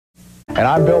And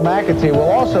I'm Bill McAtee.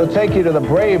 We'll also take you to the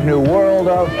brave new world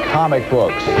of comic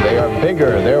books. They are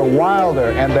bigger, they're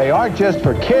wilder, and they aren't just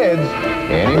for kids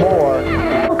anymore.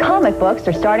 Comic books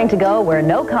are starting to go where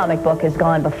no comic book has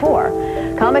gone before.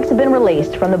 Comics have been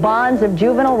released from the bonds of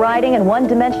juvenile writing and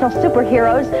one-dimensional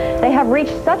superheroes. They have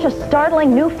reached such a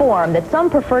startling new form that some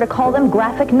prefer to call them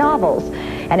graphic novels.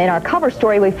 And in our cover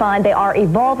story, we find they are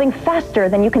evolving faster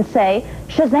than you can say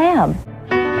Shazam.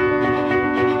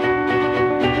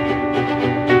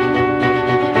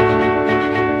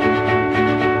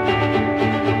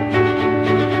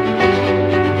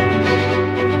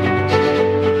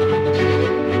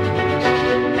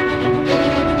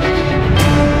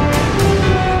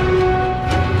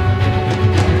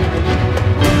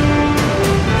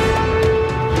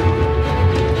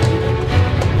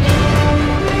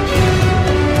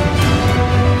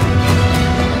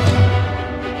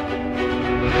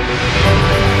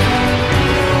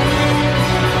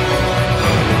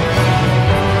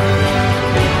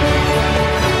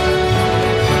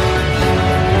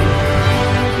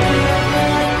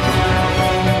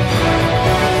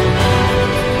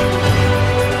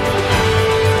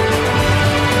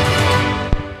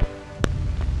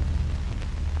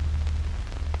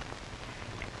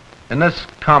 In this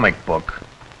comic book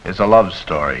is a love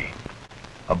story,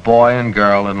 a boy and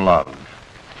girl in love.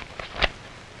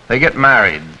 They get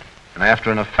married, and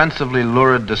after an offensively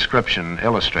lurid description,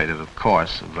 illustrated, of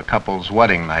course, of the couple's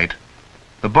wedding night,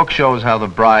 the book shows how the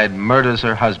bride murders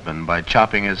her husband by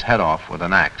chopping his head off with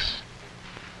an axe.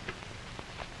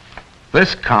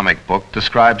 This comic book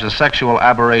describes a sexual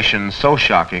aberration so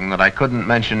shocking that I couldn't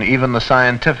mention even the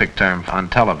scientific term on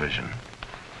television.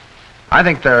 I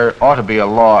think there ought to be a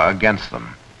law against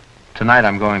them. Tonight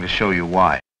I'm going to show you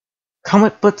why.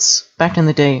 Comic books, back in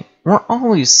the day, weren't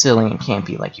always silly and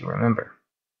campy like you remember.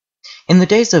 In the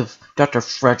days of Dr.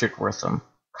 Frederick Wertham,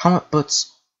 comic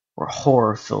books were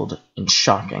horror-filled and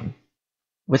shocking,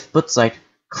 with books like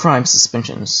Crime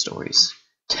Suspension Stories,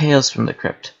 Tales from the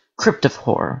Crypt, Crypt of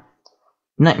Horror,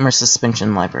 Nightmare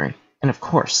Suspension Library, and of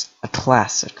course, a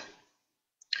classic,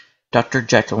 Dr.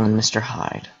 Jekyll and Mr.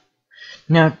 Hyde.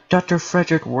 Now, Dr.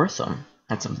 Frederick Wertham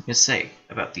had something to say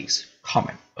about these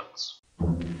comic books.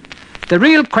 The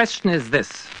real question is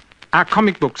this: are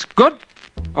comic books good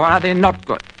or are they not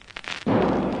good?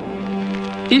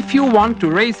 If you want to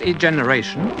raise a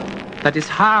generation that is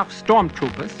half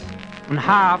stormtroopers and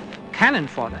half cannon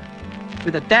fodder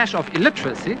with a dash of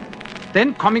illiteracy,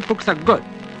 then comic books are good.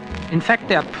 In fact,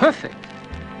 they are perfect.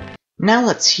 Now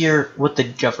let's hear what the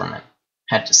government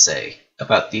had to say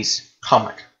about these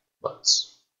comic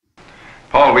books.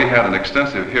 Paul, we had an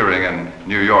extensive hearing in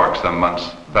New York some months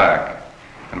back,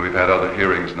 and we've had other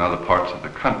hearings in other parts of the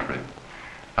country.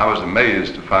 I was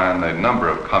amazed to find the number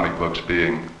of comic books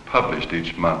being published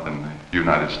each month in the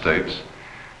United States.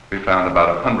 We found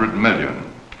about 100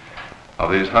 million.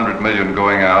 Of these 100 million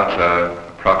going out,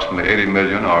 approximately 80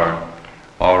 million are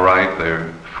all right.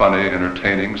 They're funny,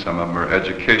 entertaining. Some of them are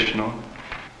educational.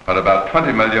 But about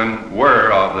 20 million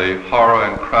were of the horror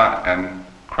and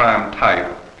crime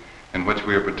type in which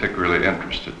we are particularly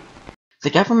interested. The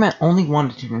government only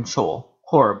wanted to control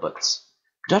horror books.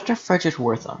 Dr. Frederick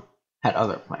Wertham had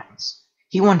other plans.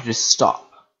 He wanted to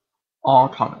stop all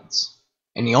comments,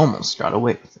 and he almost got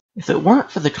away with it. If it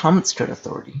weren't for the Comments Code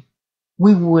Authority,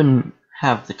 we wouldn't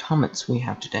have the comments we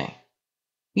have today.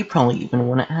 We probably even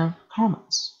wouldn't have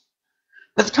comments.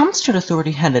 But the Comments Code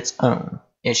Authority had its own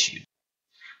issues.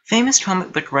 Famous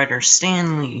comic book writer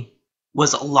Stan Lee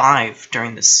was alive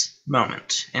during this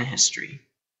moment in history.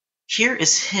 Here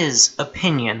is his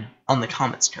opinion on the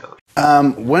Comments Code.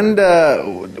 When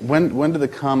did the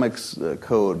Comics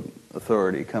Code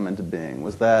Authority come into being?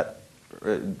 Was that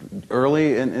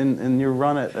early in your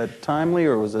run at Timely,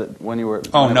 or was it when you were?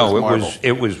 Oh no,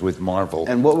 it was with Marvel.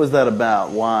 And what was that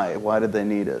about? Why did they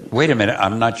need it? Wait a minute,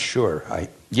 I'm not sure. I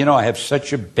have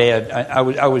such a bad.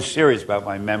 I was serious about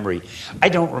my memory. I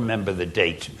don't remember the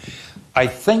date. I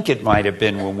think it might have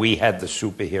been when we had the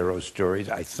superhero stories.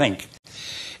 I think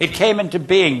it came into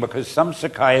being because some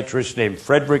psychiatrist named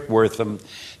Frederick Wertham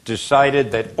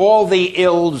decided that all the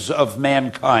ills of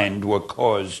mankind were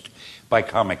caused by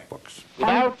comic books.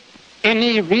 Without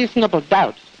any reasonable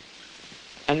doubt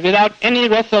and without any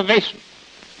reservation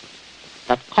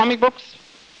that comic books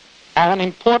are an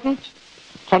important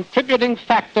contributing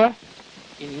factor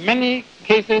in many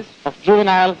cases of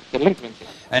juvenile delinquency.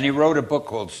 And he wrote a book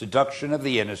called Seduction of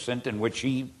the Innocent, in which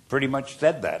he pretty much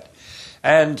said that.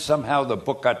 And somehow the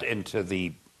book got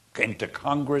into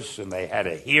Congress, and they had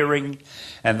a hearing,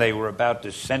 and they were about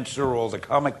to censor all the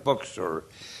comic books or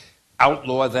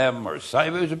outlaw them, or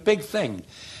it was a big thing.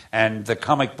 And the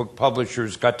comic book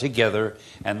publishers got together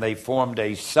and they formed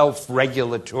a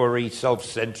self-regulatory,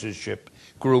 self-censorship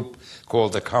group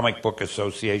called the Comic Book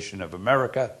Association of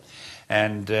America.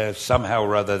 And somehow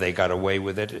or other they got away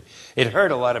with it. It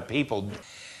hurt a lot of people.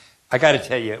 I got to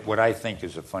tell you what I think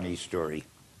is a funny story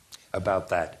about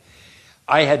that.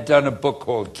 I had done a book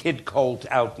called Kid Colt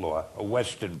Outlaw, a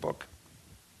Western book.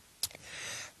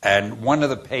 And one of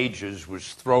the pages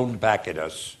was thrown back at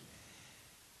us.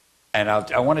 And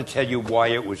I want to tell you why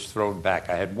it was thrown back.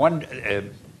 I had one,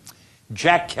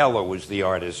 Jack Keller was the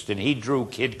artist, and he drew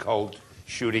Kid Colt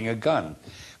shooting a gun.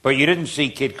 But you didn't see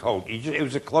Kid Colt. It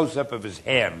was a close-up of his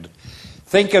hand.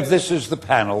 Think of this as the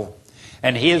panel,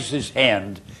 and here's his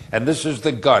hand, and this is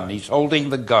the gun. He's holding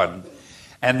the gun,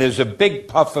 and there's a big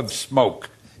puff of smoke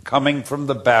coming from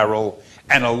the barrel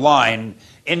and a line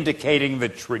indicating the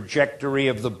trajectory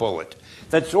of the bullet.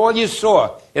 That's all you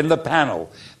saw in the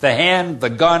panel. The hand, the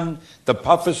gun, the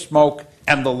puff of smoke,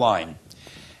 and the line.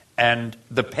 And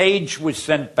the page was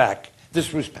sent back.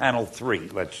 This was panel 3,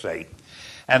 let's say.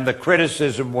 And the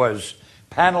criticism was,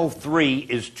 panel 3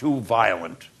 is too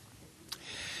violent.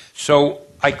 So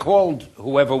I called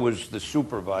whoever was the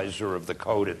supervisor of the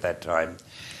code at that time,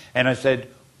 and I said,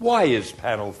 why is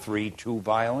panel 3 too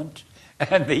violent?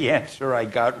 And the answer I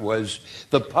got was,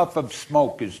 the puff of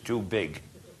smoke is too big.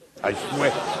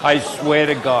 I swear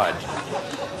to God.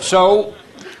 So,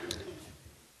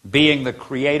 being the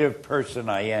creative person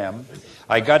I am,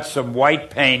 I got some white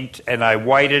paint and I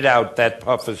whited out that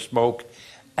puff of smoke,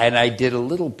 and I did a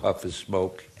little puff of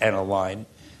smoke and a line,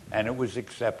 and it was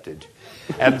accepted.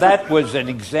 And that was an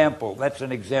example, that's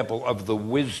an example of the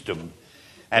wisdom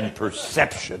and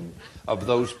perception of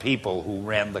those people who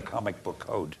ran the comic book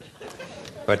code.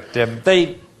 But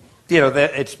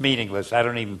it's meaningless. I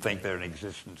don't even think they're in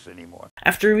existence anymore.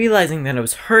 After realizing that it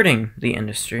was hurting the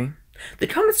industry, the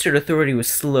Comic Strip Authority was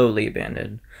slowly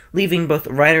abandoned, leaving both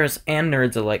writers and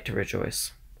nerds alike to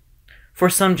rejoice. For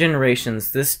some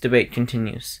generations, this debate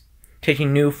continues,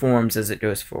 taking new forms as it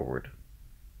goes forward.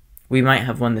 We might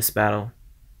have won this battle,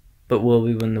 but will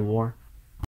we win the war?